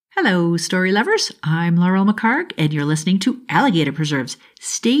Hello, story lovers. I'm Laurel McHargue, and you're listening to Alligator Preserves.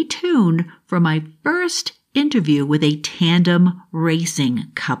 Stay tuned for my first interview with a tandem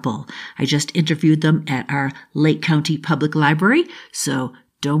racing couple. I just interviewed them at our Lake County Public Library, so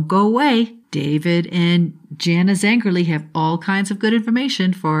don't go away. David and Jana Zangerly have all kinds of good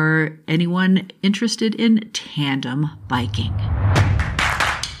information for anyone interested in tandem biking.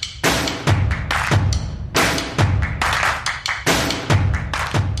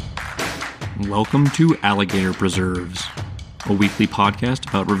 Welcome to Alligator Preserves, a weekly podcast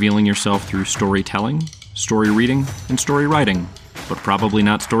about revealing yourself through storytelling, story reading, and story writing, but probably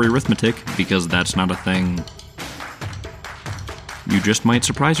not story arithmetic, because that's not a thing. You just might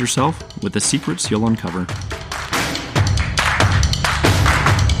surprise yourself with the secrets you'll uncover.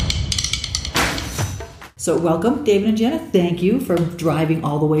 So welcome, David and Jenna. Thank you for driving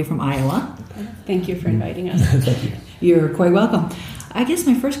all the way from Iowa. Thank you for inviting us. Thank you. You're quite welcome. I guess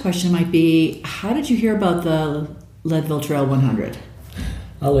my first question might be, how did you hear about the Leadville Trail 100?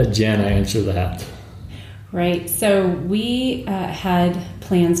 I'll let Jana answer that. Right. So we had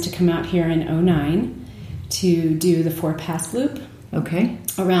plans to come out here in 2009 to do the 4-pass loop. Okay.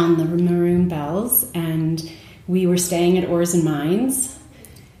 Around the Maroon Bells, and we were staying at Ores and Mines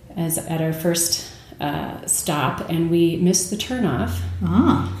at our first stop, and we missed the turnoff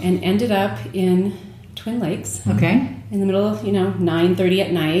and ended up in Twin Lakes. Okay. In the middle of, 9:30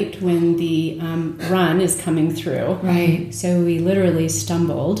 at night when the run is coming through. Right. So we literally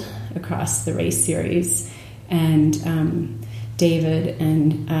stumbled across the race series, and David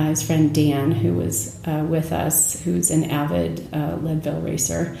and his friend Dan, who was with us, who's an avid Leadville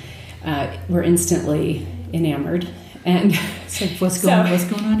racer, were instantly enamored. And so what's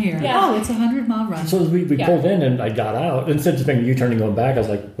going on here? Yeah. Oh, it's a 100-mile run. So we pulled in, and I got out. Instead of making a U-turn and going back, I was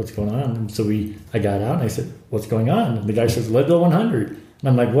like, what's going on? And so I got out, and I said, what's going on? And the guy says, Leadville 100. And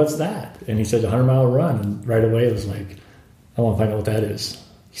I'm like, what's that? And he said, 100-mile run. And right away, I was like, I want to find out what that is.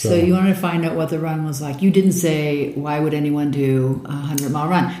 So you wanted to find out what the run was like. You didn't say, why would anyone do a 100-mile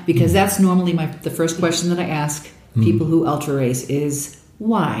run? Because that's normally the first question that I ask people who ultra race is,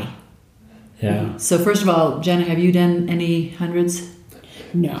 why? Yeah. So first of all, Jenna, have you done any hundreds?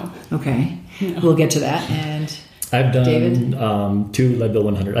 No. Okay. No. We'll get to that. And I've done David? 2 Leadville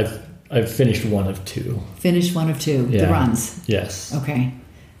 100. I've finished one of 2. Finished one of 2, the runs. Yes. Okay.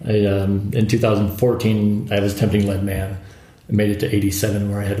 In 2014, I was attempting Leadman. I made it to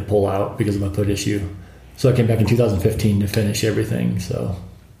 87 where I had to pull out because of my foot issue. So I came back in 2015 to finish everything. So.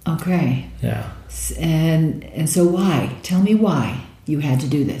 Okay. Yeah. And so why? Tell me why you had to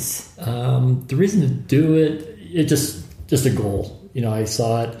do this. The reason to do it just a goal. I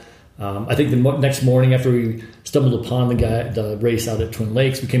saw it. I think the next morning after we stumbled upon the race out at Twin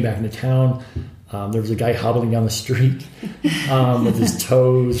Lakes, we came back into town. There was a guy hobbling down the street with his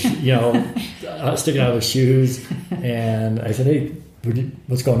toes, sticking out of his shoes. And I said, "Hey,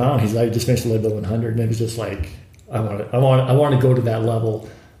 what's going on?" He's like, "I just finished the Leadville 100," and it was just like, I want to go to that level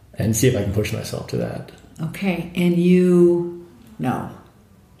and see if I can push myself to that. Okay, and you. No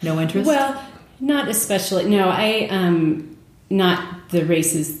interest? Well, not especially. No, I not the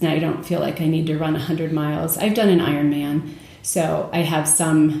races. I don't feel like I need to run 100 miles. I've done an Ironman, so I have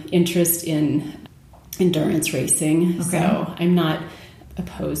some interest in endurance racing. Okay. So I'm not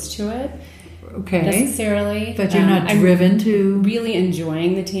opposed to it. Okay. Necessarily. But you're not driven to... really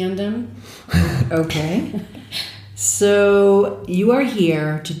enjoying the tandem. Okay. So you are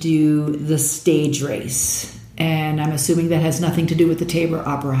here to do the stage race. And I'm assuming that has nothing to do with the Tabor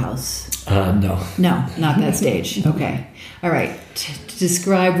Opera House. No. No, not that stage. Okay. All right.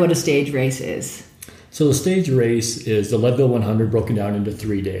 Describe what a stage race is. So the stage race is the Leadville 100 broken down into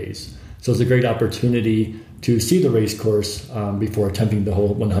 3 days. So it's a great opportunity to see the race course before attempting the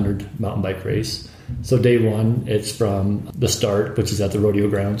whole 100 mountain bike race. So day 1, it's from the start, which is at the rodeo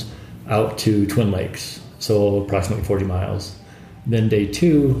grounds, out to Twin Lakes. So approximately 40 miles. Then day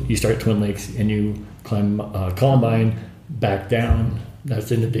 2, you start at Twin Lakes and you climb Columbine back down.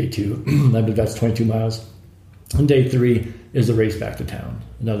 That's into day 2. That's 22 miles. And day 3 is the race back to town,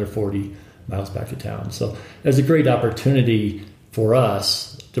 another 40 miles back to town. So it's a great opportunity for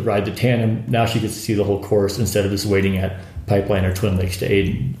us to ride the tandem. Now she gets to see the whole course instead of just waiting at Pipeline or Twin Lakes to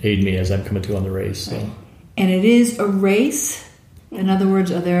aid me as I'm coming to on the race. So. And it is a race? In other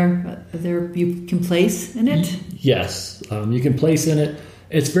words, are there you can place in it? Yes, you can place in it.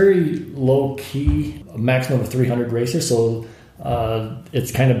 It's very low key, a maximum of 300 racers. So it's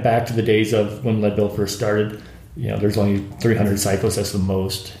kind of back to the days of when Leadville first started. There's only 300 cyclists. That's the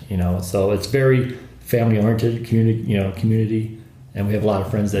most. So it's very family oriented community, and we have a lot of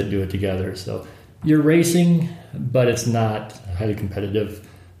friends that do it together. So you're racing, but it's not highly competitive.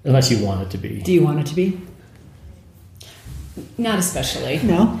 unless you want it to be. Do you want it to be? Not especially.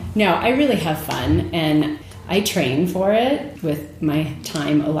 No? No, I really have fun, and I train for it with my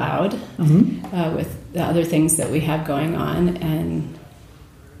time allowed, with the other things that we have going on. And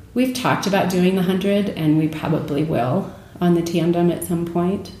we've talked about doing the 100, and we probably will on the tandem at some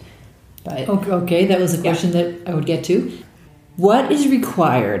point. But Okay, that was a question that I would get to. What is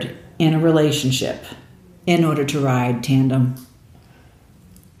required in a relationship in order to ride tandem?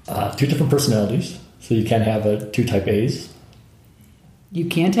 2 different personalities, so you can't have 2 type A's. You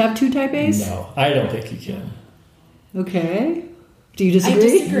can't have 2 type A's? No, I don't think you can. Okay. Do you disagree?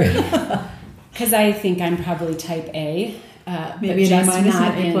 I disagree. Because I think I'm probably type A, Maybe but an A just minus,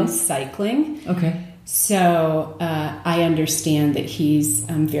 not an A in plus? cycling. Okay. So I understand that he's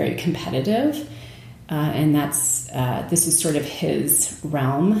very competitive, and this is sort of his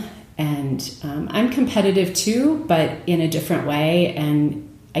realm. And I'm competitive too, but in a different way. And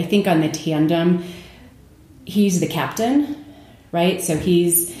I think on the tandem, he's the captain, right? So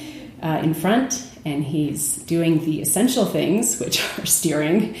he's in front, and he's doing the essential things, which are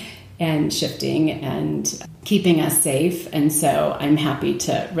steering and shifting and keeping us safe. And so I'm happy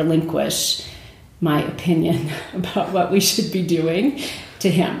to relinquish my opinion about what we should be doing to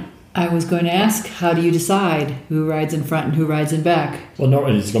him. I was going to ask, how do you decide who rides in front and who rides in back? Well,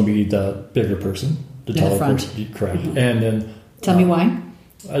 normally it's going to be the bigger person, the In the taller front. person. Correct. And then Tell me why.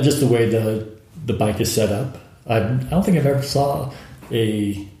 just the way the bike is set up. I don't think I've ever saw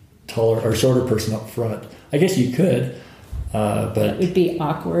a taller or shorter person up front. I guess you could, It but would be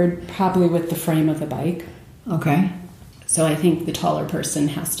awkward, probably with the frame of the bike. Okay. So I think the taller person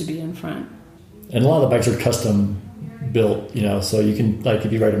has to be in front. and a lot of the bikes are custom built, so you can, like,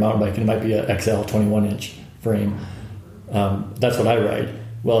 if you ride a mountain bike, it might be a XL 21-inch frame. That's what I ride.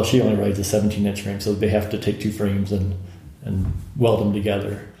 Well, she only rides a 17-inch frame, so they have to take 2 frames and weld them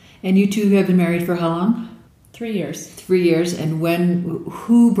together. And you two have been married for how long? 3 years. 3 years. And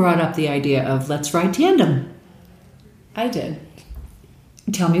who brought up the idea of let's ride tandem? I did,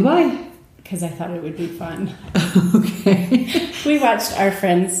 Tell me why. because I thought it would be fun. Okay. We watched our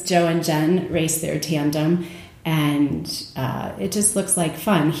friends Joe and Jen race their tandem, and it just looks like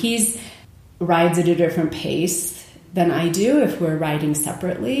fun. He rides at a different pace than I do if we're riding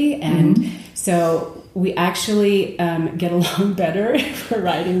separately, and so we actually get along better if we're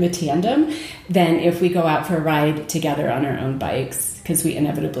riding the tandem than if we go out for a ride together on our own bikes, because we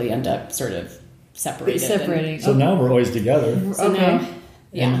inevitably end up sort of separating. So now we're always together. So now,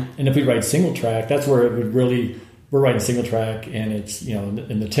 yeah. And if we ride single track, that's where it would really, we're riding single track, and it's,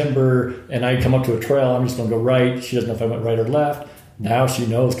 in the timber, and I come up to a trail, I'm just going to go right. She doesn't know if I went right or left. Now she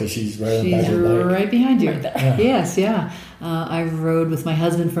knows because she's right on the back of the bike. Right behind you. Right there. Yeah. Yes, yeah. I rode with my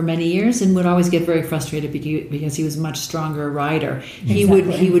husband for many years and would always get very frustrated because he was a much stronger rider. He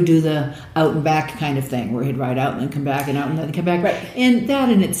would do the out and back kind of thing where he'd ride out and then come back and out and then come back. Right. And that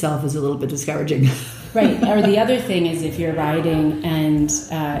in itself is a little bit discouraging. Right. Or the other thing is, if you're riding and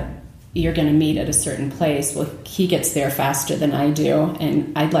you're going to meet at a certain place, well, he gets there faster than I do,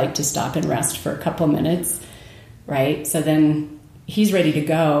 and I'd like to stop and rest for a couple minutes, right? So then he's ready to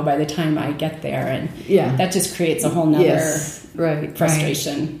go by the time I get there, and that just creates a whole nother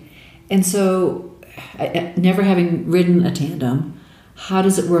frustration. Right. And so, never having ridden a tandem, how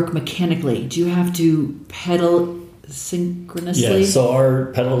does it work mechanically? Do you have to pedal synchronously? Yeah, so our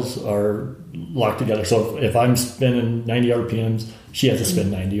pedals are locked together. So if I'm spinning 90 RPMs, she has to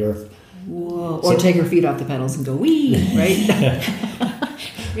spin 90. Or take her feet off the pedals and go, wee, right?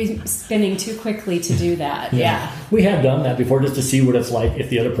 We're spinning too quickly to do that. Yeah. We have done that before just to see what it's like if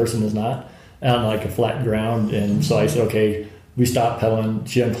the other person is not on like a flat ground. And so I said, okay, we stop pedaling,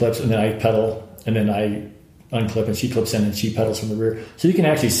 she unclips, and then I pedal, and then I unclip, and she clips in, and she pedals from the rear. So you can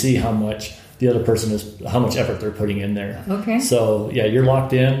actually see how much the other person how much effort they're putting in there. Okay. So yeah, you're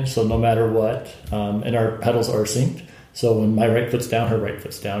locked in. So no matter what, and our pedals are synced. So when my right foot's down, her right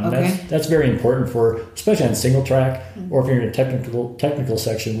foot's down. And Okay. that's very important especially on single track, or if you're in a technical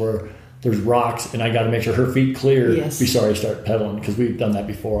section where there's rocks, and I got to make sure her feet clear before I start pedaling, because we've done that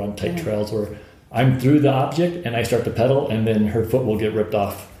before on tight trails where I'm through the object and I start to pedal, and then her foot will get ripped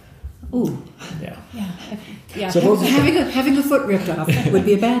off. Ooh. Yeah. Yeah. So having a foot ripped off would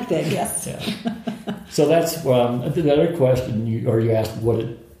be a bad thing. Yes. Yeah. So that's the other question you asked what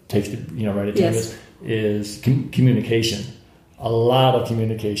it takes to ride a tandem is communication. A lot of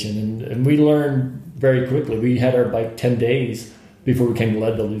communication, and we learned very quickly. We had our bike 10 days before we came to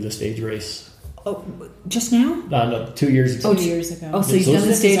Leadville to do the stage race. Oh, just now? No, 2 years ago. 2 years ago. Oh, so you've done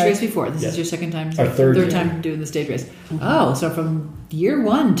the stage race before. This is your second time? Our third time doing the stage race. Oh, so from year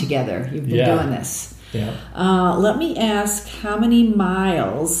one together, you've been doing this. Yeah. Let me ask, how many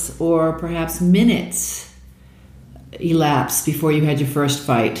miles or perhaps minutes elapsed before you had your first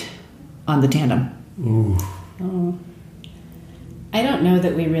fight on the tandem? Ooh. Oh. I don't know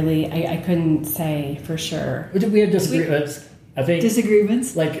that we really, I couldn't say for sure. We had disagreements. I think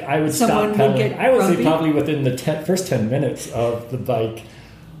Disagreements? like I would Someone stop would pedaling. get I would say grumpy? probably within the first 10 minutes of the bike,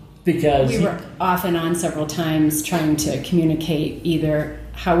 because We were off and on several times trying to communicate either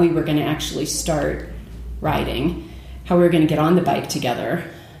how we were going to actually start riding, how we were going to get on the bike together,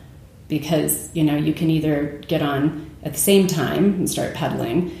 because you can either get on at the same time and start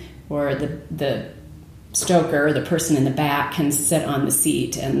pedaling, or the stoker, the person in the back, can sit on the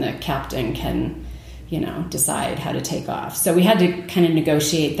seat and the captain can decide how to take off. So we had to kind of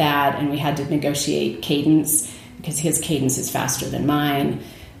negotiate that, and we had to negotiate cadence, because his cadence is faster than mine.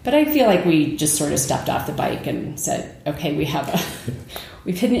 But I feel like we just sort of stepped off the bike and said, okay, we've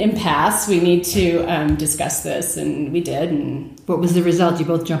hit an impasse. We need to discuss this, and we did. And What was the result? You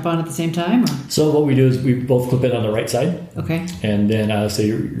both jump on at the same time? Or? So what we do is we both clip it on the right side, Okay. and then I say,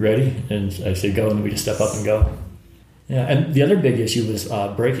 "You ready?" And I say, "Go," and we just step up and go. Yeah, and the other big issue was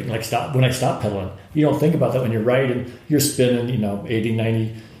braking. Like when I stop pedaling, you don't think about that when you're riding. You're spinning, 80,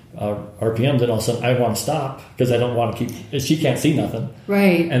 90 RPMs, and all of a sudden I want to stop because I don't want to keep. She can't see nothing,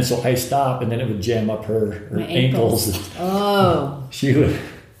 Right. and so I stop, and then it would jam up her My ankles. Oh. She would.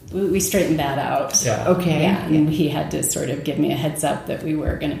 we straightened that out. Yeah. Okay. Yeah, and he had to sort of give me a heads up that we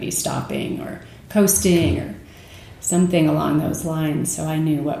were going to be stopping or coasting or something along those lines, so I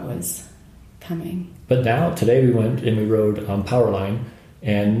knew what was coming. But now today we went and we rode Powerline.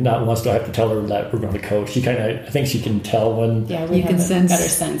 And not once do I have to tell her that we're going to coast. She I think she can tell when. Yeah, we You have can a sense- better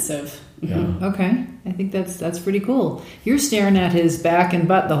sense of. Yeah. Okay. I think that's pretty cool. You're staring at his back and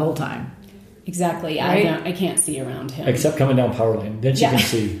butt the whole time. Exactly. Right? I can't see around him. Except coming down Powerline, then she Yeah. can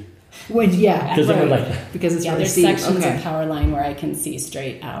see. Yeah. 'Cause they were right. like- because it's Yeah, really there's steep. sections Okay. of power line where I can see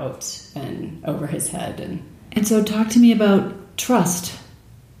straight out and over his head. And so talk to me about trust.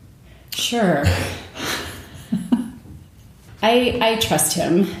 Sure. I trust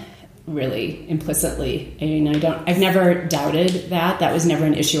him really implicitly. I mean, I've never doubted that. That was never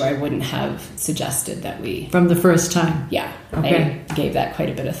an issue. I wouldn't have suggested that we. From the first time. Yeah. Okay. I gave that quite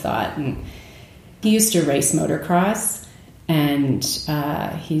a bit of thought. And he used to race motocross, and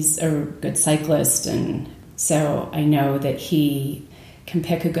he's a good cyclist. And so I know that he can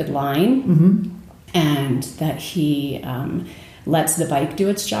pick a good line, and that he lets the bike do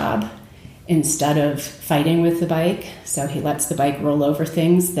its job instead of fighting with the bike. So he lets the bike roll over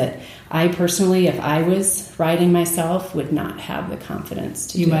things that I personally, if I was riding myself, would not have the confidence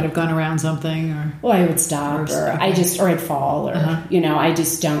to do. You might have gone around something or... Well, I would stop, or okay. I'd fall, or I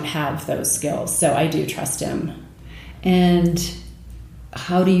just don't have those skills. So I do trust him. And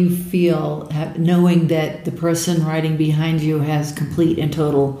how do you feel knowing that the person riding behind you has complete and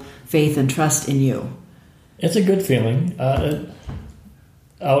total faith and trust in you? It's a good feeling.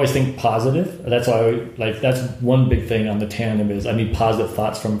 I always think positive. That's why that's one big thing on the tandem is I need positive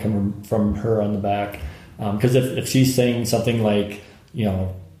thoughts from her on the back. Because if she's saying something like,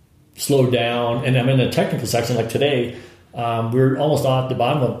 slow down, and I'm in a technical section like today, we're almost off the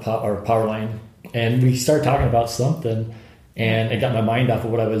bottom of our power line, and we started talking about something, and it got my mind off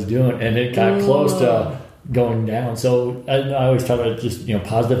of what I was doing, and it got close to going down. So I always try to just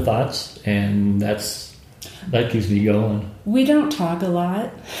positive thoughts, and that keeps me going. We don't talk a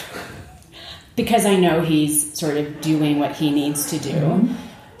lot because I know he's sort of doing what he needs to do.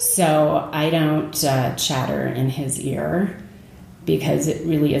 So I don't chatter in his ear because it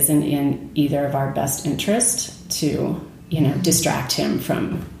really isn't in either of our best interest to, distract him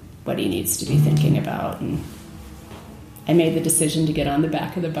from what he needs to be thinking about. And I made the decision to get on the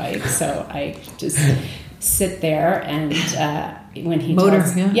back of the bike, so I just sit there and when he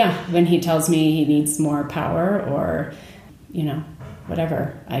when he tells me he needs more power or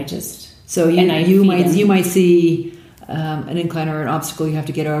whatever, I just you might see an incline or an obstacle you have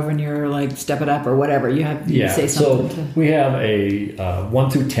to get over, and you're like step it up or whatever. You say something. So we have a 1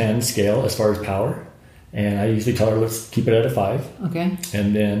 through 10 scale as far as power, and I usually tell her let's keep it at a 5. Okay.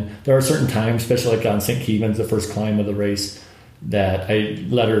 And then there are certain times, especially like on St. Kevin's, the first climb of the race, that I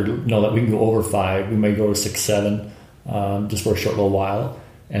let her know that we can go over 5. We may go to 6, 7, just for a short little while.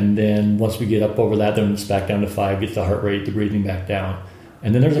 And then once we get up over that, then it's back down to 5, get the heart rate, the breathing back down.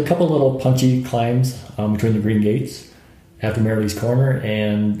 And then there's a couple little punchy climbs between the green gates after Marilee's Corner,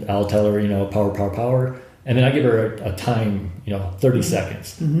 and I'll tell her, power, power, power. And then I give her a time, 30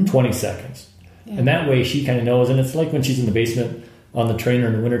 seconds, 20 seconds. Yeah. And that way she kind of knows. And it's like when she's in the basement on the trainer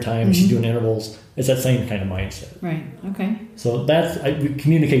in the wintertime, and she's doing intervals. It's that same kind of mindset. Right. Okay. So we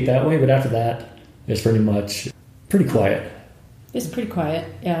communicate that way, but after that, it's pretty quiet. It's pretty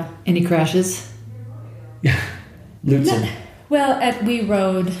quiet, yeah. Any crashes? Lutzen. Well, we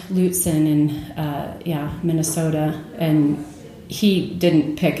rode Lutzen in Minnesota, and he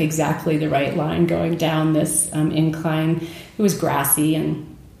didn't pick exactly the right line going down this incline. It was grassy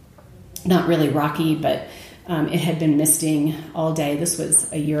and not really rocky, but it had been misting all day. This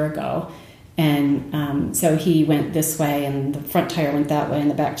was a year ago. And so he went this way, and the front tire went that way, and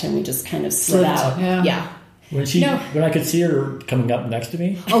the back tire, we just kind of slid out. Yeah. When I could see her coming up next to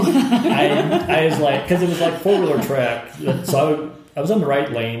me, I was like, because it was like 4-wheeler track, so I was on the right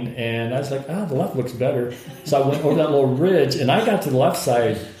lane, and I was like, the left looks better. So I went over that little ridge, and I got to the left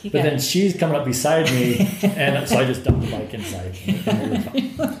side, but then she's coming up beside me, and so I just dumped the bike inside.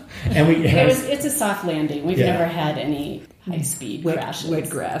 It's a soft landing. We've never had any high-speed crashes. Wet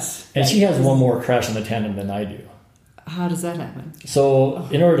grass. And she has one more crash on the tandem than I do. How does that happen? So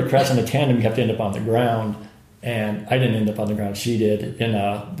in order to crash on the tandem, you have to end up on the ground. And I didn't end up on the ground. She did. And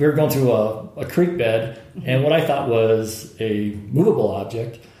we were going through a creek bed. And what I thought was a movable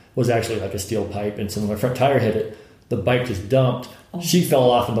object was actually like a steel pipe. And so when my front tire hit it, the bike just dumped. Oh. She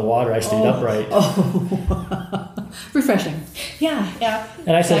fell off in the water. I stayed upright. Refreshing. Yeah.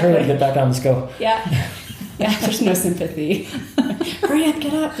 And I said, hurry up, get back on, let's go. Yeah. Yeah, there's no sympathy. Hurry up,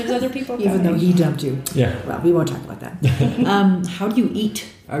 get up. There's other people coming. Even though he dumped you. Yeah. Well, we won't talk about that. How do you eat?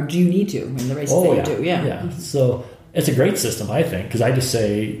 Or do you need to in the races that you do? Yeah. So it's a great system, I think, because I just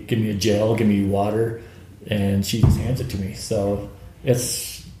say, give me a gel, give me water, and she just hands it to me. So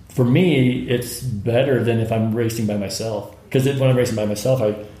for me, it's better than if I'm racing by myself. Because when I'm racing by myself,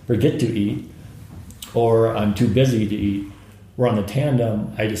 I forget to eat, or I'm too busy to eat. Where on the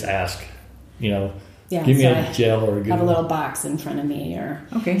tandem, I just ask, give me a gel or a have a little box in front of me, or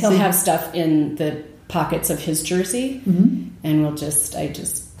okay, he'll have stuff in the pockets of his jersey, and I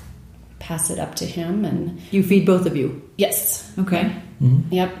just pass it up to him. And you feed both of you? Yes. Okay.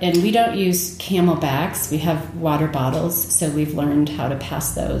 Mm-hmm. Yep. And we don't use Camelbacks. We have water bottles, so we've learned how to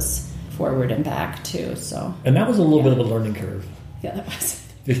pass those forward and back too. So. And that was a little bit of a learning curve. Yeah, that was.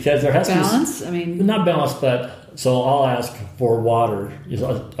 Because there has balance? to be not balance, but so I'll ask for water.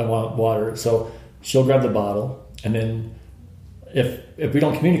 I want water, so she'll grab the bottle, and then if we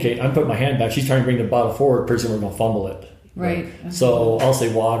don't communicate, I'm putting my hand back. She's trying to bring the bottle forward. Pretty soon we're going to fumble it. Right. So I'll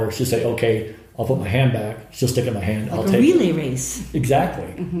say water. She'll say, okay. I'll put my hand back. She'll stick it in my hand. Like I'll a take relay it. race. Exactly.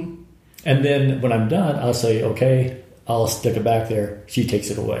 Mm-hmm. And then when I'm done, I'll say, okay, I'll stick it back there. She takes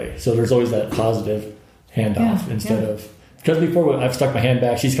it away. So there's always that positive handoff instead of... Because before I've stuck my hand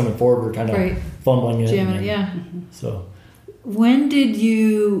back, she's coming forward. We're kind of fumbling it. Jamming it, So... When did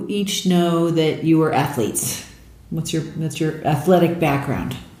you each know that you were athletes? What's your athletic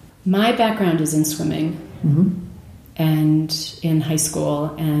background? My background is in swimming, and in high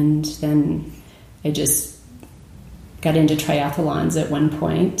school, and then I just got into triathlons at one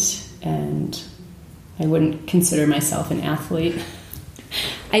point, and I wouldn't consider myself an athlete.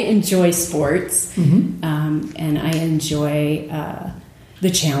 I enjoy sports, and I enjoy the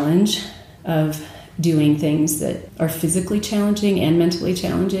challenge of doing things that are physically challenging and mentally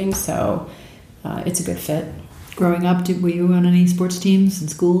challenging, so it's a good fit. Growing up, were you on any sports teams in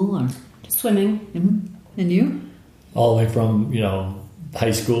school? Or swimming? And you? All the way from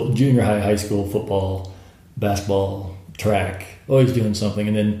high school, junior high school, football, basketball, track, always doing something.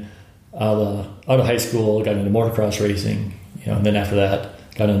 And then out of high school, got into motocross racing, and then after that,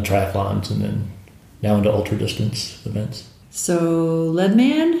 got into triathlons, and then now into ultra distance events. So,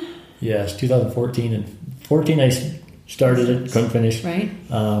 Leadman? Yes, 2014 and 14 I started it, couldn't finish. Right.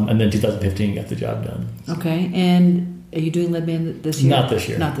 And then 2015 got the job done. Okay, and are you doing Leadman this year? Not this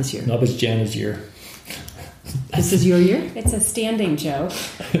year. Not this year. No, it's Jana's year. This is your year? It's a standing joke.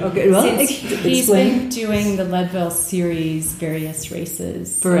 Okay, well, he's been doing the Leadville Series, various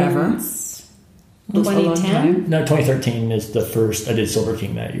races. Forever. 2010? No, 2013 is the first. I did Silver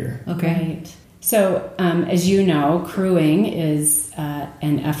King that year. Okay. Right. So, as you know, crewing is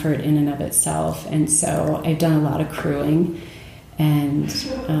an effort in and of itself. And so I've done a lot of crewing. And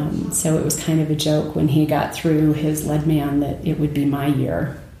so it was kind of a joke when he got through his Leadman that it would be my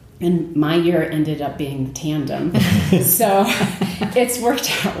year. And my year ended up being tandem. So it's worked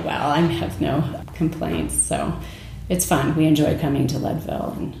out well. I have no complaints. So it's fun. We enjoy coming to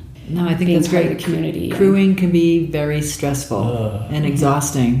Leadville and no, I think that's great. The community. Crewing can be very stressful and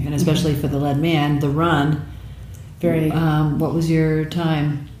exhausting, and especially for the Leadman, the run. Very. What was your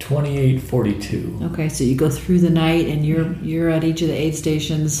time? 28:42. Okay, so you go through the night, and you're at each of the aid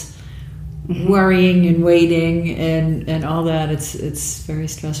stations, worrying and waiting and all that. It's very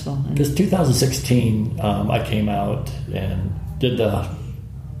stressful. Because 2016, I came out and did the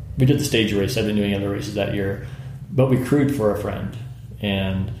we did the stage race. I didn't do any other races that year, but we crewed for a friend.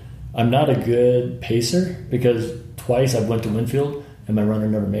 And I'm not a good pacer because twice I've went to Winfield and my runner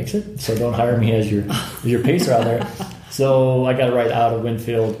never makes it. So don't hire me as your pacer out there. So I got to ride out of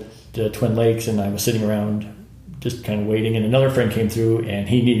Winfield to Twin Lakes, and I was sitting around just kind of waiting. And another friend came through, and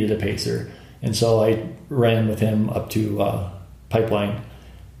he needed a pacer. And so I ran with him up to Pipeline.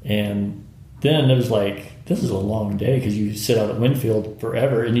 And then it was like, this is a long day because you sit out at Winfield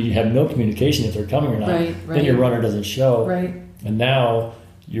forever and you have no communication if they're coming or not. Right. Then your runner doesn't show. Right. And now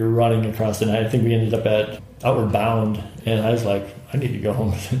you're running across the night. I think we ended up at Outward Bound, and I was like, I need to go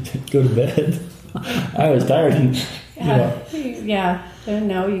home and go to bed. I was tired. And, Yeah. And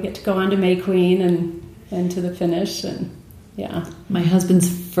now you get to go on to May Queen and to the finish. And yeah. My husband's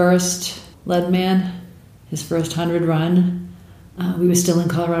first Leadman, his first 100 run, we were still in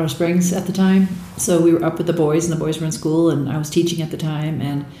Colorado Springs at the time. So we were up with the boys, and the boys were in school, and I was teaching at the time,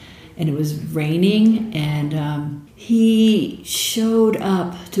 and it was raining, and he showed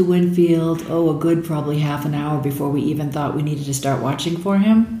up to Winfield, a good probably half an hour before we even thought we needed to start watching for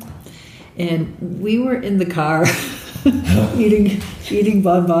him. And we were in the car eating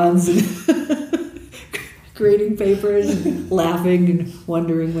bonbons and grading papers and laughing and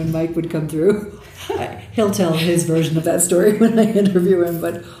wondering when Mike would come through. He'll tell his version of that story when I interview him,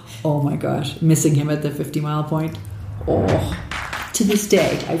 but oh my gosh, missing him at the 50-mile point. To this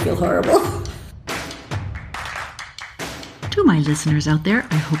day, I feel horrible. To my listeners out there,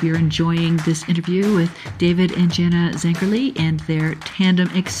 I hope you're enjoying this interview with David and Jana Zankerli and their tandem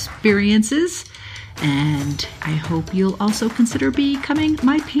experiences. And I hope you'll also consider becoming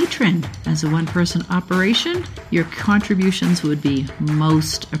my patron. As a one-person operation, your contributions would be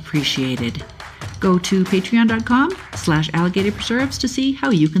most appreciated. Go to patreon.com/alligator preserves to see how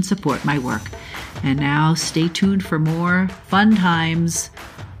you can support my work. And now stay tuned for more fun times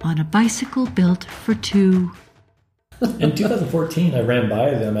on a bicycle built for two. In 2014, I ran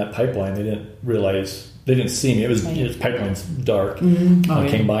by them at Pipeline. They didn't see me. It was Pipeline's dark. Mm-hmm. I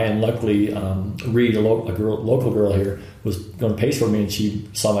came by, and luckily, Reed, a local girl here, was going to pace for me, and she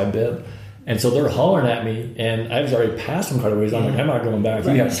saw my bib. And so they're hollering at me, and I was already past them quite a ways. I'm like, I'm not going back.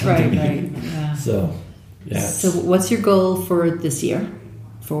 You have something. Right. Yeah. So, yeah. So what's your goal for this year?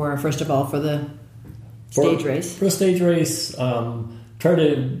 First of all, for the stage race? For the stage race, try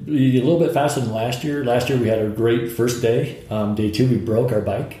to be a little bit faster than last year. Last year we had a great first day. Day 2 we broke our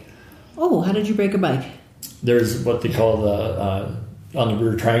bike. Oh, how did you break a bike? There's what they call on the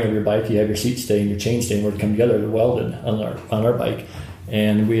rear triangle of your bike, you have your seat stay and your chain stay, where they come together, they're welded on our bike.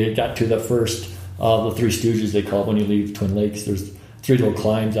 And we had got to the first, the Three Stooges they call it when you leave Twin Lakes. There's 3 little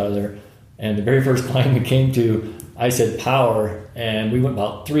climbs out of there. And the very first climb we came to, I said power, and we went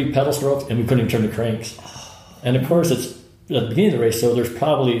about 3 pedal strokes, and we couldn't even turn the cranks. And of course, it's at the beginning of the race, so there's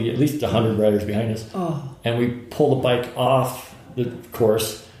probably at least 100 riders behind us. Oh. And we pull the bike off the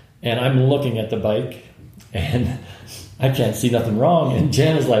course, and I'm looking at the bike, and I can't see nothing wrong. And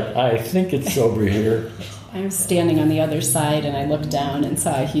Jan is like, I think it's sober here. I was standing on the other side, and I looked down and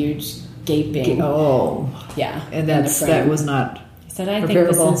saw a huge gaping. Oh. Yeah. And that was not I said, I think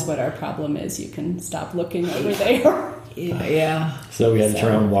this is what our problem is. You can stop looking over there. Yeah. So we had to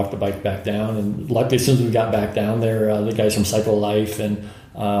turn around and walk the bike back down. And luckily, as soon as we got back down there, the guys from Cycle Life and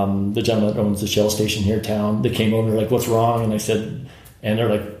the gentleman that owns the Shell station here in town, they came over, like, what's wrong? And I said, and they're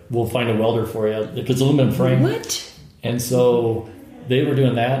like, we'll find a welder for you. Because it's aluminum frame. What? And so they were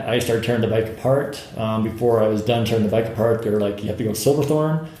doing that. I started tearing the bike apart. Before I was done tearing the bike apart, they were like, you have to go to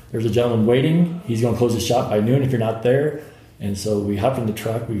Silverthorne. There's a gentleman waiting. He's going to close his shop by noon if you're not there. And so we hopped in the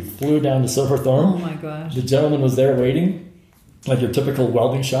truck. We flew down to Silverthorne. Oh, my gosh. The gentleman was there waiting, like your typical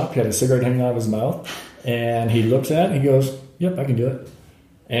welding shop. He had a cigarette hanging out of his mouth. And he looks at it and he goes, yep, I can do it.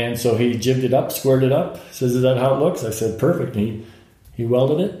 And so he jibbed it up, squared it up, says, is that how it looks? I said, perfect. And he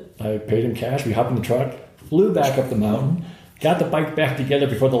welded it. I paid him cash. We hopped in the truck, flew back up the mountain, got the bike back together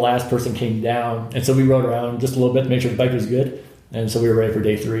before the last person came down. And so we rode around just a little bit to make sure the bike was good. And so we were ready for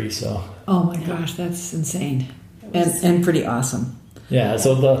day 3. So. Oh, my gosh, that's insane. And pretty awesome. Yeah,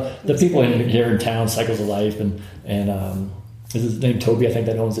 so the people here in town, Cycles of Life, and his name Toby, I think,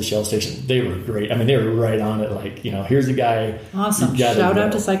 that owns the Shell station. They were great. I mean, they were right on it. Like, here's a guy. Awesome. Shout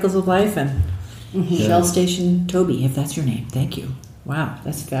out to Cycles of Life and Shell Station Toby, if that's your name. Thank you. Wow,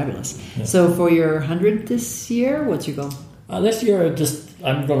 that's fabulous. Yeah. So for your 100 this year, what's your goal? This year,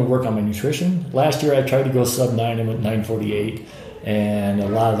 I'm going to work on my nutrition. Last year, I tried to go sub 9 and went 9:48, and a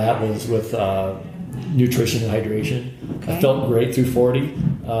lot of that was with nutrition and hydration. Okay. I felt great through 40.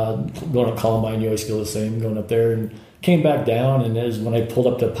 Going up Columbine, you always feel the same. Going up there and came back down, and when I pulled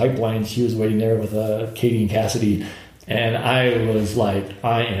up the Pipeline, she was waiting there with Katie and Cassidy, And I was like,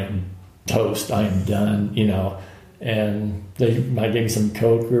 I am toast. I am done, And they might give me some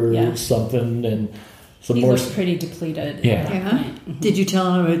Coke or something and some he more. looked pretty depleted. Yeah. At that point. Did you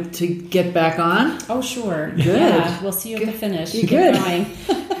tell him to get back on? Oh, sure. Good. Yeah, we'll see you at the finish. Good. Keep going.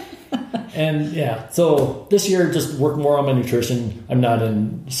 And so this year just work more on my nutrition. I'm not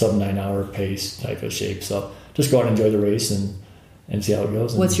in sub 9 hour pace type of shape. So just go out and enjoy the race and see how it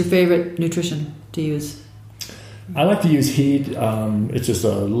goes. What's your favorite nutrition to use? I like to use Heat. It's just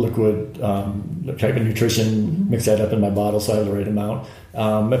a liquid type of nutrition. Mix that up in my bottle so I have the right amount.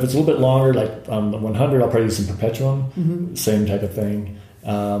 If it's a little bit longer, like the 100, I'll probably use some Perpetuum. Same type of thing.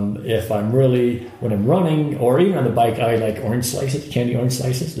 If I'm when I'm running or even on the bike, I like orange slices, candy orange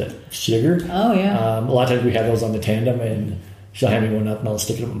slices, that sugar. Oh, yeah. A lot of times we have those on the tandem, and she'll hand me one up and I'll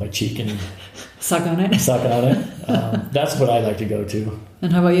stick it up in my cheek and Suck on it. suck on it. That's what I like to go to.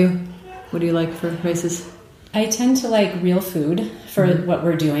 And how about you? What do you like for races? I tend to like real food for what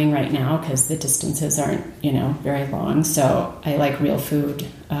we're doing right now because the distances aren't, very long. So I like real food,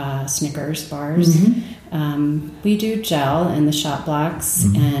 Snickers bars. We do gel and the shot blocks,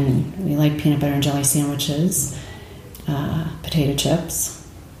 and we like peanut butter and jelly sandwiches, potato chips,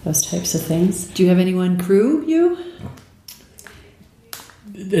 those types of things. Do you have anyone crew you?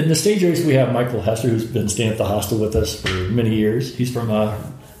 In the stage race, we have Michael Hester, who's been staying at the hostel with us for many years. He's from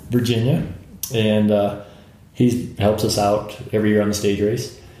Virginia, and he helps us out every year on the stage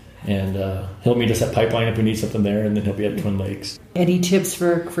race. And he'll meet us at Pipeline if we need something there, and then he'll be at Twin Lakes. Any tips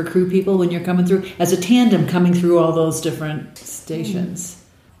for crew people when you're coming through? As a tandem coming through all those different stations?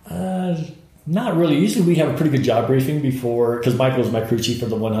 Not really. Usually we have a pretty good job briefing before, because Michael was my crew chief for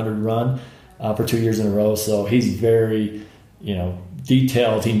the 100 run for 2 years in a row. So he's very,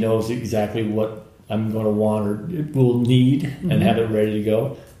 detailed. He knows exactly what I'm going to want or will need and have it ready to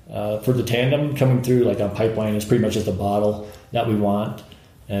go. For the tandem coming through, like on Pipeline, it's pretty much just a bottle that we want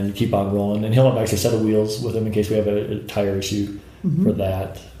and keep on rolling. And he'll have actually a set of wheels with him in case we have a tire issue for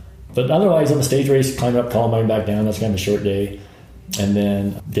that. But otherwise, on the stage race, climb up Columbine, back down. That's kind of a short day. And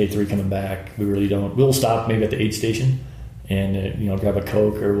then day 3 coming back, we really don't. We'll stop maybe at the aid station and grab a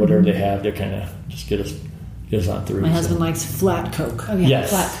Coke or whatever they have to kind of just get us on through. My husband likes flat Coke. Oh, yeah, Yes.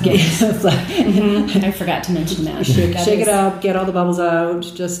 flat Coke. I forgot to mention that. Shake it up, get all the bubbles out,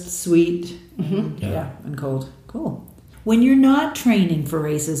 just sweet. Yeah. And cold. Cool. When you're not training for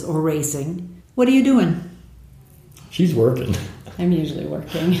races or racing, what are you doing? She's working. I'm usually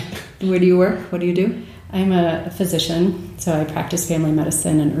working. Where do you work? What do you do? I'm a physician, so I practice family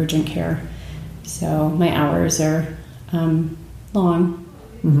medicine and urgent care. So my hours are long.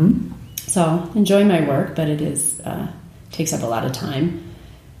 So enjoy my work, but it is takes up a lot of time.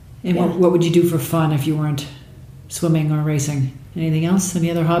 And what would you do for fun if you weren't swimming or racing? Anything else? Any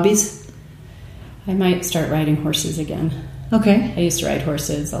other hobbies? I might start riding horses again. Okay. I used to ride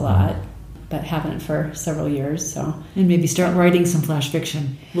horses a lot, but haven't for several years. So And maybe start writing some flash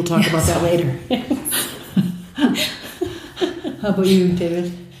fiction. We'll talk about that later. How about you,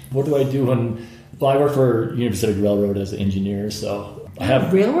 David? What do I do when... Well, I work for Union Pacific Railroad as an engineer, so I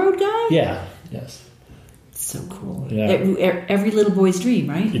have... Railroad guy? Yeah, yes. So cool. Yeah. Every little boy's dream,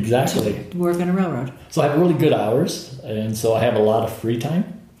 right? Exactly. To work on a railroad. So I have really good hours, and so I have a lot of free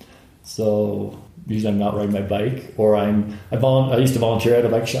time. So usually I'm out riding my bike, or I used to volunteer at a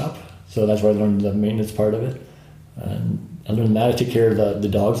bike shop, so that's where I learned the maintenance part of it. And other than that, I take care of the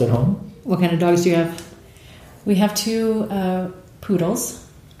dogs at home. What kind of dogs do you have? we have 2 poodles.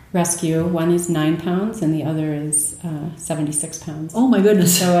 Rescue. One is 9 pounds and the other is 76 pounds. Oh my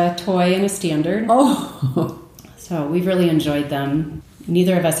goodness. So a toy and a standard. Oh. So we've really enjoyed them.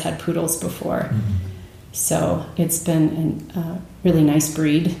 Neither of us had poodles before. Mm-hmm. So it's been a really nice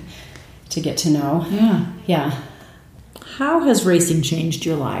breed to get to know. Yeah. Yeah. How has racing changed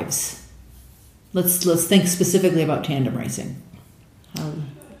your lives? Let's think specifically about tandem racing.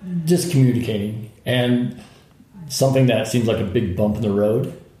 Just communicating, and something that seems like a big bump in the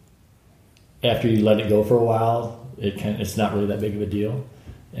road. After you let it go for a while, it's not really that big of a deal.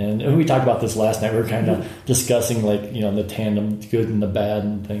 And we talked about this last night. We were kind of discussing, like, you know, the tandem, the good and the bad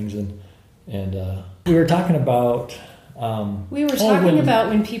and things, and we were talking about. We were talking about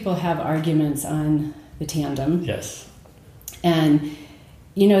when people have arguments on the tandem. Yes. And,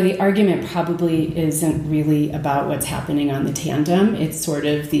 you know, the argument probably isn't really about what's happening on the tandem. It's sort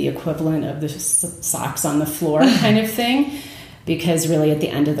of the equivalent of the socks on the floor kind of thing. Because really at the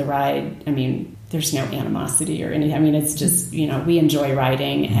end of the ride, I mean, there's no animosity or anything. I mean, it's just, you know, we enjoy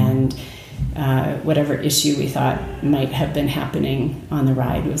riding, and whatever issue we thought might have been happening on the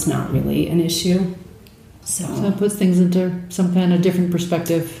ride was not really an issue. So it puts things into some kind of different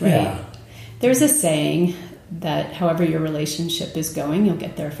perspective. Right. Yeah. There's a saying that however your relationship is going, you'll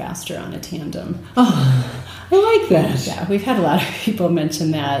get there faster on a tandem. Oh, I like that. Yeah, we've had a lot of people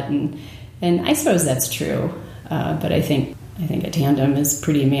mention that, and I suppose that's true. But I think a tandem is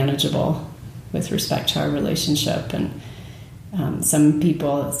pretty manageable with respect to our relationship. And some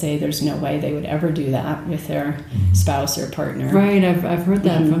people say there's no way they would ever do that with their spouse or partner. Right, I've heard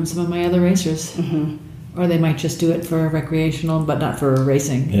that from some of my other racers. Or they might just do it for recreational, but not for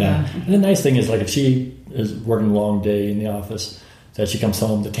racing. Yeah. And the nice thing is, like, if she is working a long day in the office, that she comes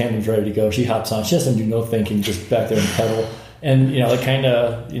home, the tandem's ready to go, she hops on, she doesn't do no thinking, just back there and pedal. And, it kind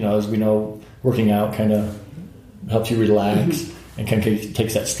of, as we know, working out kind of helps you relax and kind of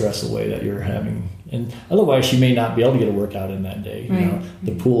takes that stress away that you're having. And otherwise, she may not be able to get a workout in that day. Right.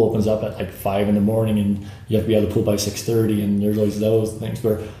 The pool opens up at like 5 a.m, and you have to be out of the pool by 6:30, and there's always those things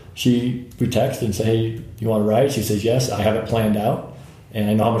where we text and say, hey, do you want to ride? She says, yes, I have it planned out, and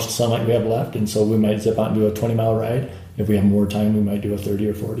I know how much sunlight we have left, and so we might zip out and do a 20-mile ride. If we have more time, we might do a 30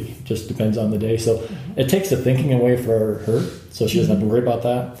 or 40. Just depends on the day. So it takes the thinking away for her, so she doesn't have to worry about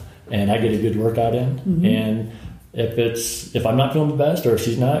that, and I get a good workout in. And if I'm not feeling the best, or if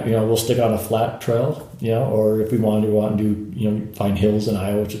she's not, we'll stick on a flat trail, or if we want to go out and do, find hills in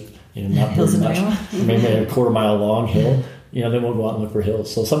Iowa, which is not hills very in much, Iowa? maybe a quarter-mile long hill. Then we'll go out and look for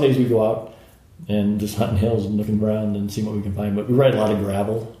hills. So some days we go out and just hunting hills and looking around and see what we can find. But we ride a lot of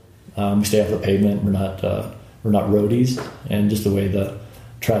gravel. We stay off the pavement. We're not roadies, and just the way the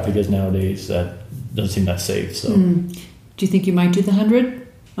traffic is nowadays, that doesn't seem that safe. So, do you think you might do the 100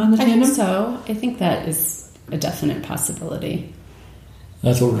 on the tandem? I think so. I think that is a definite possibility.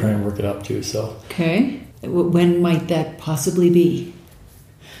 that's what we're trying to work it up to. So, Okay. When might that possibly be?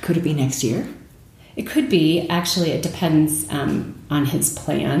 Could it be next year? It could be. Actually, it depends on his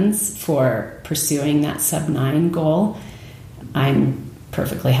plans for pursuing that sub-9 goal. I'm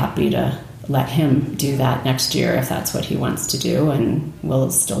perfectly happy to let him do that next year if that's what he wants to do, and we'll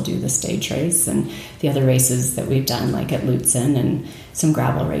still do the stage race and the other races that we've done, like at Lutsen and some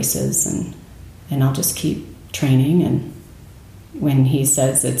gravel races, and I'll just keep training, and when he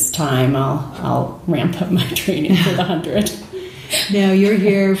says it's time, I'll ramp up my training for the 100. Now, you're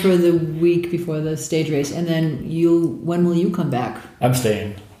here for the week before the stage race, and then when will you come back? I'm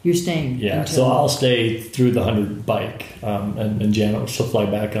staying. You're staying? Yeah, so I'll stay through the 100 bike, and Janet, she'll fly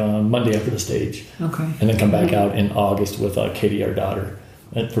back on Monday after the stage. Okay. And then come back out in August with Katie, our daughter,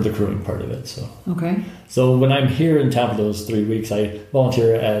 for the crewing part of it. So. Okay. So when I'm here in town for those 3 weeks, I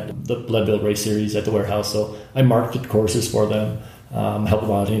volunteer at the Leadville Race Series at the warehouse. So I mark the courses for them, help them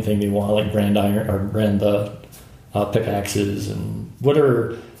out with anything they want, like brand the pickaxes and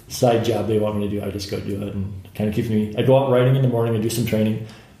whatever side job they want me to do. I just go do it, and kind of keeps me. I go out riding in the morning and do some training.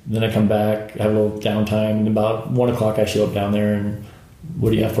 Then I come back, I have a little downtime, and about 1 o'clock I show up down there, and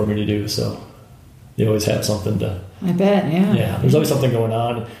what do you have for me to do? So they always have something to... I bet, yeah. Yeah, there's always something going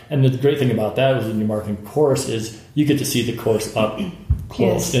on. And the great thing about that is when you're marking course is you get to see the course up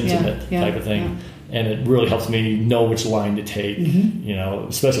close, intimate type of thing. Yeah. And it really helps me know which line to take,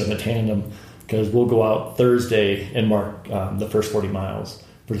 especially in the tandem, because we'll go out Thursday and mark the first 40 miles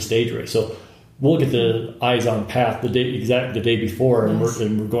for the stage race. So we'll get the eyes on path the day before, and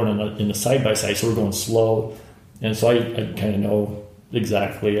we're going in the side-by-side, so we're going slow. And so I kind of know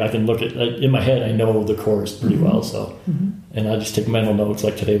exactly. I can look at, in my head, I know the course pretty well. So, and I just take mental notes.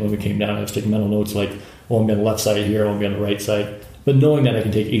 Like today when we came down, I was taking mental notes like, well, I'm on the left side here, I'm on the right side. But knowing that I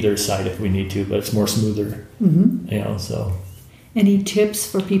can take either side if we need to, but it's more smoother, so. Any tips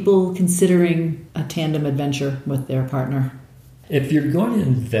for people considering a tandem adventure with their partner? If you're going to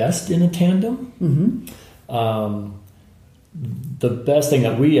invest in a tandem, the best thing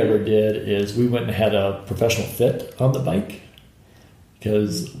that we ever did is we went and had a professional fit on the bike.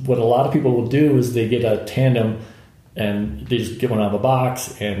 Because what a lot of people will do is they get a tandem and they just get one out of a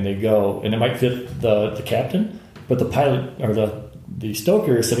box and they go, and it might fit the captain, but the pilot or the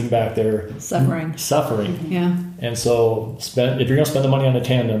stoker is sitting back there suffering. Yeah. And so if you're going to spend the money on a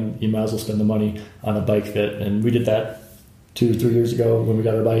tandem, you might as well spend the money on a bike fit. And we did that 2-3 years ago when we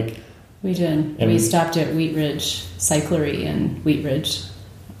got our bike. We did. And we stopped at Wheat Ridge Cyclery in Wheat Ridge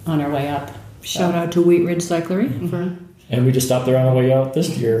on our way up. Shout out to Wheat Ridge Cyclery. And we just stopped there on our way out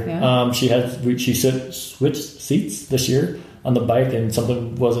this year. Yeah. She switched seats this year on the bike, and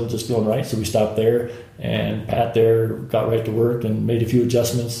something wasn't just feeling right, so we stopped there. And Pat there got right to work and made a few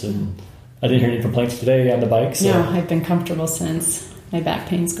adjustments, and I didn't hear any complaints today on the bike. So. No, I've been comfortable since. My back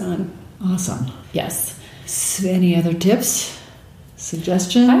pain's gone. Awesome. Yes. So any other tips,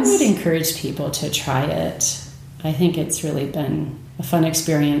 suggestions? I would encourage people to try it. I think it's really been a fun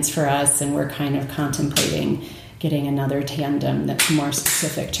experience for us, and we're kind of contemplating getting another tandem that's more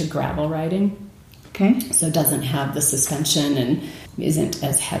specific to gravel riding. Okay. So it doesn't have the suspension and isn't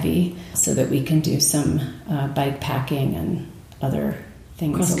as heavy, so that we can do some bike packing and other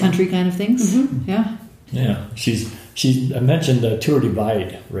things. Cross-country kind of things? Mm-hmm. Yeah. Yeah. I mentioned the Tour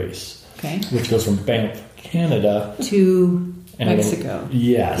Divide race, Okay. which goes from Banff, Canada To and Mexico.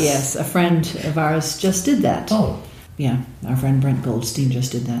 Yes. Yes, a friend of ours just did that. Oh. Yeah, our friend Brent Goldstein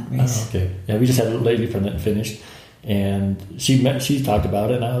just did that race. Oh, okay. Yeah, we just had a lady from that finished, and she talked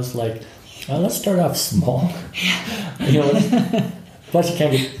about it, and I was like, let's start off small. Plus you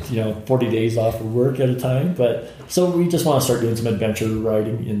can't get 40 days off of work at a time, but so we just want to start doing some adventure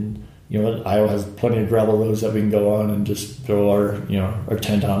riding in. Iowa has plenty of gravel roads that we can go on and just throw our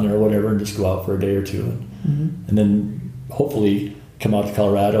tent on there or whatever, and just go out for a day or two, and then hopefully come out to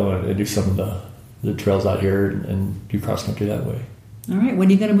Colorado and do some of the trails out here and do cross country that way. All right, when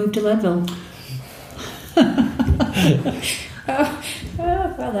are you going to move to Leadville?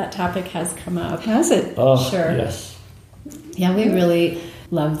 Well, that topic has come up. Has it? Oh, Sure. Yes. Yeah, we really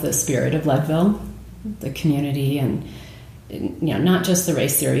love the spirit of Leadville, the community, and not just the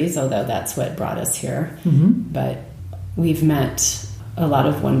race series, although that's what brought us here, but we've met a lot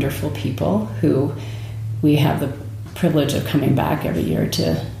of wonderful people who we have the privilege of coming back every year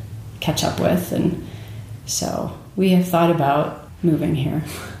to catch up with, and so we have thought about moving here.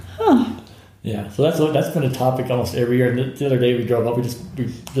 Yeah, so that's been a topic almost every year. And the other day we drove up, we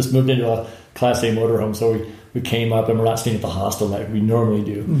just moved into a Class A motorhome, so we came up and we're not staying at the hostel like we normally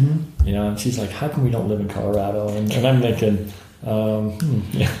do. And she's like, "How come we don't live in Colorado?" And I'm thinking, No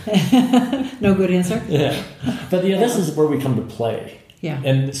good answer? yeah. But this is where we come to play. Yeah.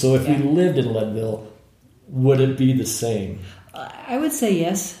 And so if we lived in Leadville, would it be the same? I would say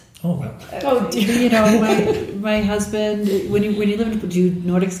yes. Oh, well. Oh, dear. My husband, when you live in, do you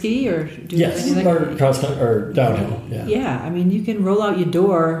Nordic ski or do Yes, anything? or cross country or downhill. Yeah. Yeah, I mean, you can roll out your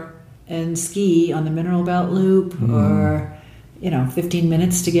door and ski on the Mineral Belt Loop, or 15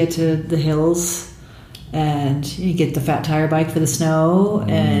 minutes to get to the hills, and you get the fat tire bike for the snow,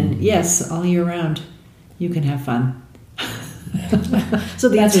 and yes, all year round you can have fun. So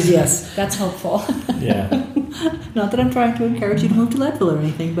the answer is yes. That's helpful. Yeah. Not that I'm trying to encourage you to move to Leadville or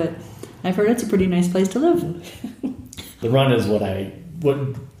anything, but I've heard it's a pretty nice place to live. The run is what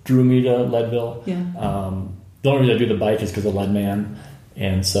drew me to Leadville. Yeah. The only reason I do the bike is because of Leadman,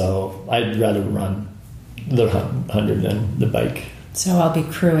 and so I'd rather run the 100 than the bike. So I'll be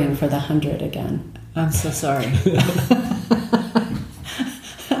crewing for the 100 again. I'm so sorry.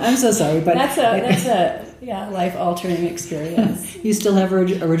 I'm so sorry, but That's a life-altering experience. you still have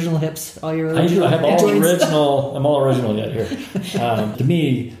original hips. All your I do. I have all joints. original. I'm all original yet here. To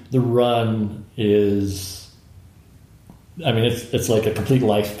me, the run is. I mean, it's like a complete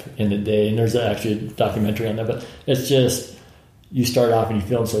life in a day, and there's actually a documentary on that. But it's just you start off and you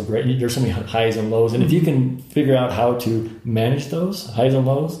feel so great. And there's so many highs and lows, and if you can figure out how to manage those highs and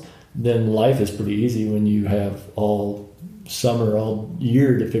lows, then life is pretty easy when you have all summer, all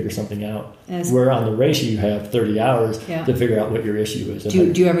year to figure something out. Where on the race you have 30 hours to figure out what your issue is.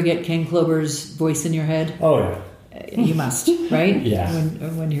 Do you ever get Ken Klober's voice in your head? Oh, yeah. You must, right? Yeah.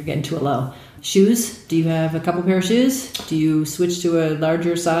 When you're getting to a low. Shoes? Do you have a couple pair of shoes? Do you switch to a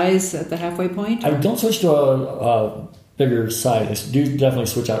larger size at the halfway point? I don't switch to a bigger size. I do definitely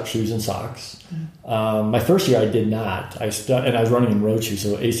switch out shoes and socks. My first year I did not. And I was running in road shoes,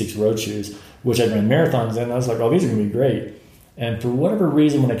 so Asics road shoes, which I ran marathons in. I was like, oh, these are going to be great. And for whatever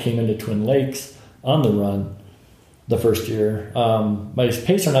reason, when I came into Twin Lakes on the run the first year, my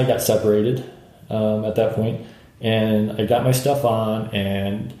pacer and I got separated at that point, and I got my stuff on,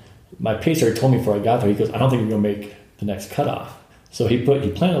 and my pacer told me before I got there, he goes, I don't think you're going to make the next cutoff. So he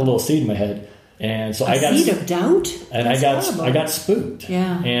planted a little seed in my head, and so I got seed of doubt, and I got spooked.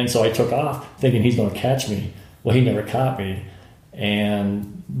 Yeah, and so I took off thinking he's going to catch me. Well, he never caught me,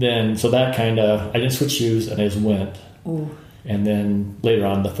 and then so that kind of I didn't switch shoes and I just went. Ooh. And then later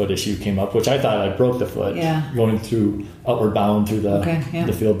on, the foot issue came up, which I thought I broke the foot going through outward bound through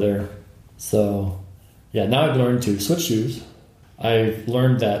the field there. So, now I've learned to switch shoes. I've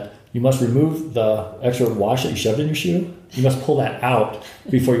learned that you must remove the extra wash that you shoved in your shoe. You must pull that out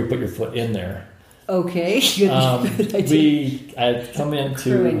before you put your foot in there. Okay, good idea. I'd come into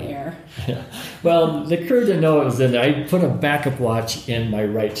crewing air. Yeah. Well, the crew didn't know it was in there. I put a backup watch in my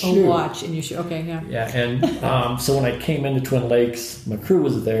right shoe. A watch in your shoe. Okay, yeah. Yeah, and so when I came into Twin Lakes, my crew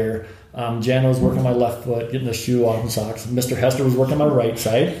was there. Jana was working my left foot, getting the shoe off and socks. Mr. Hester was working my right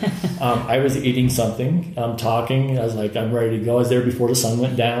side. I was eating something, talking. I was like, I'm ready to go. I was there before the sun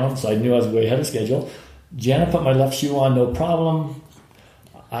went down, so I knew I was way ahead of schedule. Jana put my left shoe on, no problem.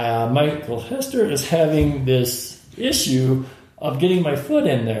 Michael Hester is having this issue of getting my foot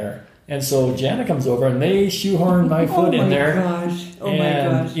in there. And so Jana comes over and they shoehorn my foot in there. Gosh. Oh and,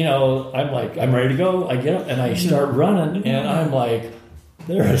 my gosh. you know, I'm like, I'm ready to go. I get up and I start running and I'm like,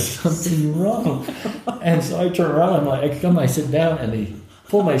 there is something wrong. And so I turn around and I sit down and they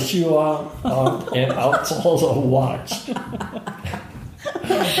pull my shoe off and out falls a watch.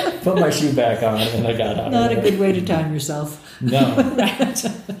 Put my shoe back on and I got out. Not a good way to time yourself. No. Right.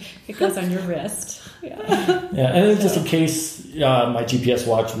 It goes on your wrist. Yeah. Yeah, and it was just in case my GPS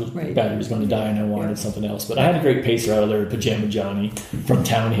watch battery was going to die and I wanted something else. But I had a great pacer out of there, Pajama Johnny, from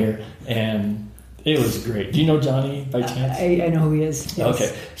town here, and it was great. Do you know Johnny by chance? I know who he is. Yes.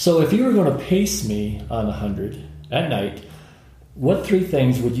 Okay, so if you were going to pace me on 100 at night, what 3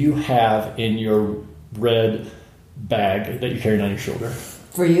 things would you have in your red bag that you're carrying on your shoulder?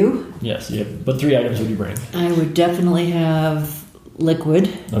 For you? Yes, yeah. What 3 items would you bring? I would definitely have liquid.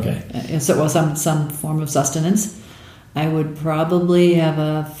 Okay. Some form of sustenance. I would probably have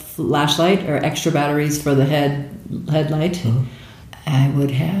a flashlight or extra batteries for the headlight. Mm-hmm. I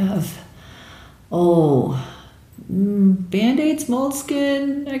would have Band-Aids,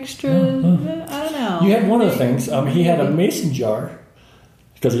 moleskin, extra. I don't know. You had one of the things. He had a mason jar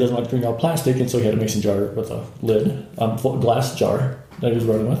because he doesn't like to bring out plastic, and so he had a mason jar with a lid, glass jar that he was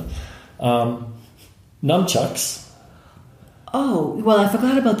running with. Nunchucks. Oh, well, I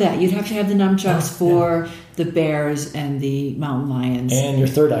forgot about that. You'd have to have the nunchucks for the bears and the mountain lions. And your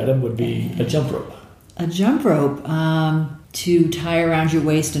 3rd item would be a jump rope. A jump rope to tie around your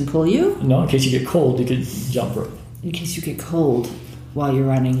waist and pull you? No, in case you get cold, you could jump rope. In case you get cold while you're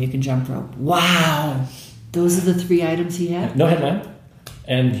running, you can jump rope. Wow. Those are the 3 items he had? No headlamp.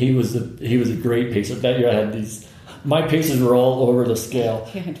 And he was a great pacer. That year I had these... My paces were all over the scale.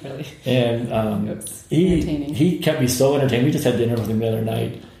 Yeah, really. And he kept me so entertained. We just had dinner with him the other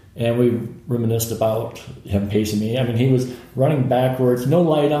night, and we reminisced about him pacing me. I mean, he was running backwards, no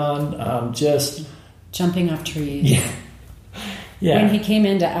light on, just... Jumping off trees. Yeah. When he came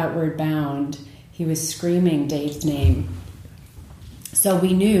into Outward Bound, he was screaming Dave's name. So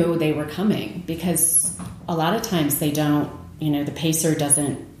we knew they were coming because a lot of times they don't, the pacer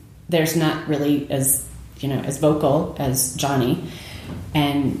doesn't, there's not really as vocal as Johnny.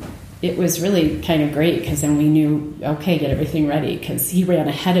 And it was really kind of great because then we knew, okay, get everything ready, because he ran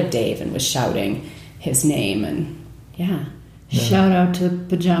ahead of Dave and was shouting his name. And yeah. Shout out to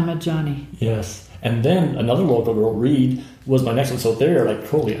Pajama Johnny. Yes. And then another local girl, Reed, was my next one. So they're like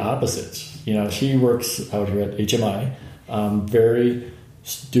totally opposites. She works out here at HMI, very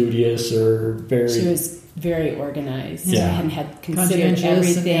studious or very... She was very organized and had considered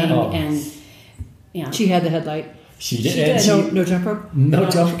Conscientious everything. and she had the headlight. She did. No jump rope? No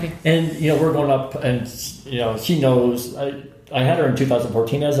jump. Okay. And, we're going up and, she knows... I had her in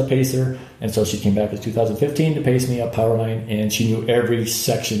 2014 as a pacer, and so she came back in 2015 to pace me up Powerline, and she knew every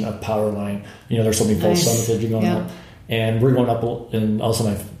section of Powerline. There's so many full summits that you're going up. And we're going up, and all of a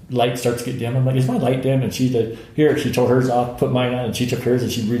sudden my light starts to get dim. I'm like, is my light dim? And she said, here, she tore hers off, put mine on, and she took hers,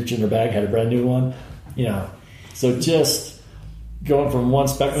 and she reached in her bag, had a brand new one. So just going from one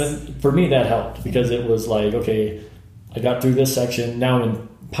spectrum, for me that helped, because it was like, okay, I got through this section. Now in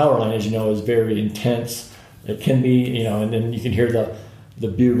Powerline, as you know, is very intense. It can be, and then you can hear the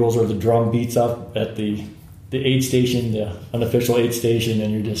bugles or the drum beats up at the aid station, the unofficial aid station,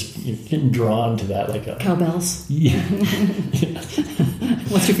 and you're getting drawn to that like a... Cowbells. Yeah.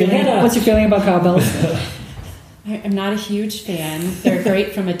 What's your feeling about cowbells? I'm not a huge fan. They're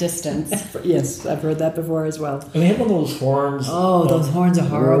great from a distance. Yes, I've heard that before as well. And they have one of those horns. Oh, those horns are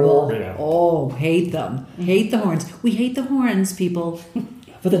horrible. Yeah. Oh, hate them. Hate the horns. We hate the horns, people.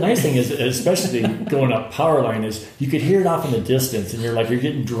 But the nice thing is, especially going up Powerline, is you could hear it off in the distance, and you're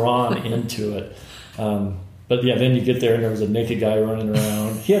getting drawn into it. But yeah, then you get there, and there was a naked guy running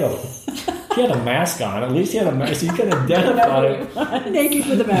around. He had a mask on. At least he had a mask, so you could identify him. Naked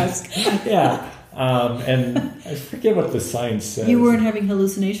with a mask. Yeah. And I forget what the sign says. You weren't having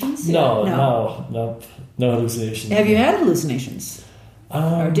hallucinations? No hallucinations. Have you had hallucinations?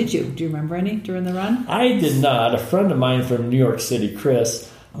 Or did you? Do you remember any during the run? I did not. A friend of mine from New York City,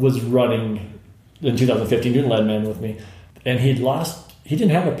 Chris, was running in 2015, doing Leadman with me, and he didn't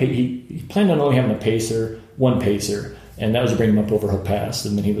have he planned on only having one pacer, and that was to bring him up over Hook Pass,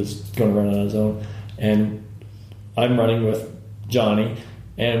 and then he was going to run on his own. And I'm running with Johnny,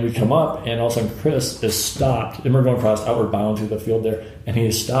 and we come up, and all of a sudden Chris is stopped, and we're going across Outward Bound through the field there, and he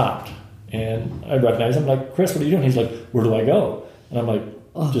is stopped. And I recognize him, like, Chris, what are you doing? He's like, where do I go? And I'm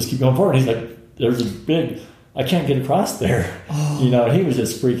like, just keep going forward. And he's like, there's a big, I can't get across there. And he was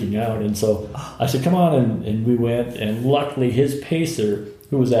just freaking out. And so I said, come on. And we went. And luckily his pacer,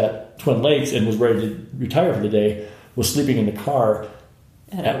 who was at Twin Lakes and was ready to retire for the day, was sleeping in the car.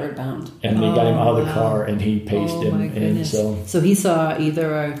 at Outward Bound. And they got him out of the car, and he paced him. My goodness. And so he saw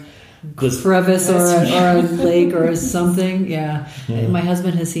either a crevice or a lake or something. Yeah. My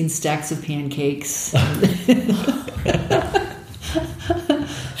husband has seen stacks of pancakes.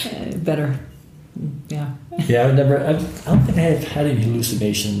 Better. Yeah. Yeah, I don't think I've had any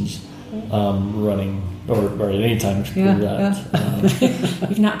hallucinations running or at any time before that.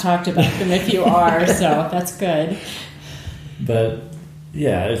 We've not talked about them if you are, so that's good. But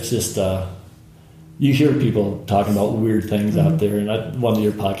yeah, it's just you hear people talking about weird things out there, and one of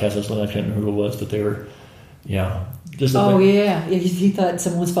your podcasts, I can't remember who it was, but they were, just he thought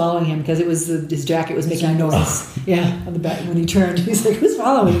someone was following him because it was his jacket was making noise. On the back when he turned, he's like, "Who's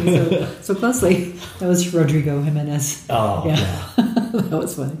following me so closely?" That was Rodrigo Jimenez. Oh, yeah. That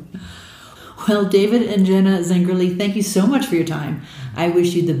was funny. Well, David and Jenna Zengerle, thank you so much for your time. I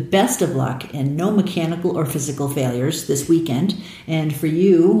wish you the best of luck and no mechanical or physical failures this weekend, and for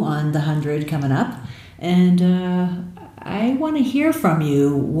you on the 100 coming up. And I want to hear from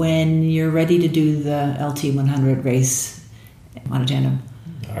you when you're ready to do the LT 100 race on a tandem.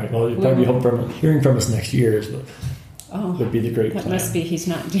 All right. Well, you'll probably be hearing from us next year. Would be the great plan. That must be he's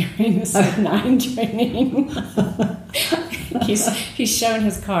not doing the Sub 9 training. He's shown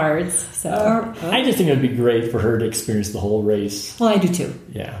his cards. So I just think it would be great for her to experience the whole race. Well, I do too.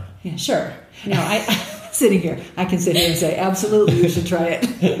 Yeah. Sure. No, I sitting here, I can sit here and say, absolutely, you should try it.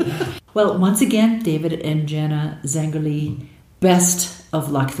 Well, once again, David and Jenna Zengerle, best of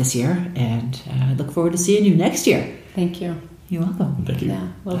luck this year, and I look forward to seeing you next year. Thank you. You're welcome. Thank you. Yeah,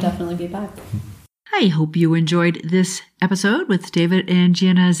 we'll definitely be back. I hope you enjoyed this episode with David and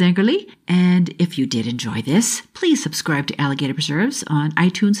Jenna Zengerle. And if you did enjoy this, please subscribe to Alligator Preserves on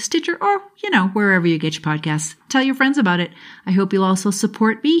iTunes, Stitcher, or, wherever you get your podcasts. Tell your friends about it. I hope you'll also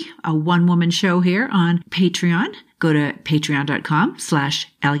support me, a one-woman show here on Patreon. Go to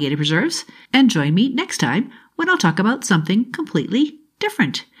patreon.com/Alligator Preserves and join me next time when I'll talk about something completely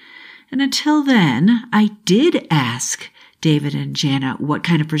different. And until then, I did ask David and Jenna what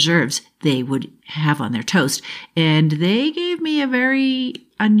kind of preserves they would have on their toast, and they gave me a very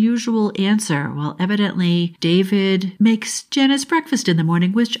unusual answer. Well, evidently, David makes Jenna's breakfast in the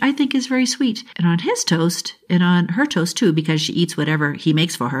morning, which I think is very sweet. And on his toast, and on her toast too, because she eats whatever he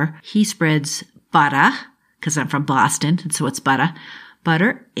makes for her, he spreads butter, because I'm from Boston, and so it's butter,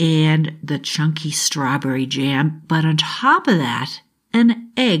 and the chunky strawberry jam. But on top of that,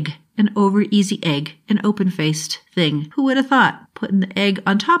 an egg. An over-easy egg, an open-faced thing. Who would have thought? Putting the egg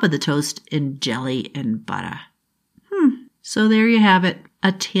on top of the toast in jelly and butter. So there you have it.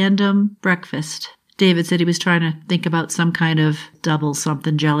 A tandem breakfast. David said he was trying to think about some kind of double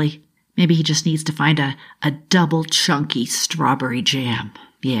something jelly. Maybe he just needs to find a double chunky strawberry jam.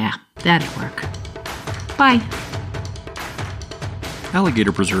 Yeah, that'd work. Bye.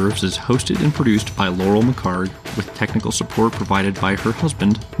 Alligator Preserves is hosted and produced by Laurel McCarg, with technical support provided by her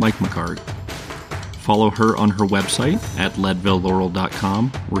husband, Mike McCarg. Follow her on her website at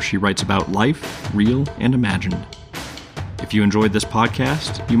leadvillelaurel.com, where she writes about life, real and imagined. If you enjoyed this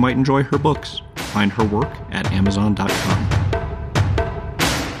podcast, you might enjoy her books. Find her work at amazon.com.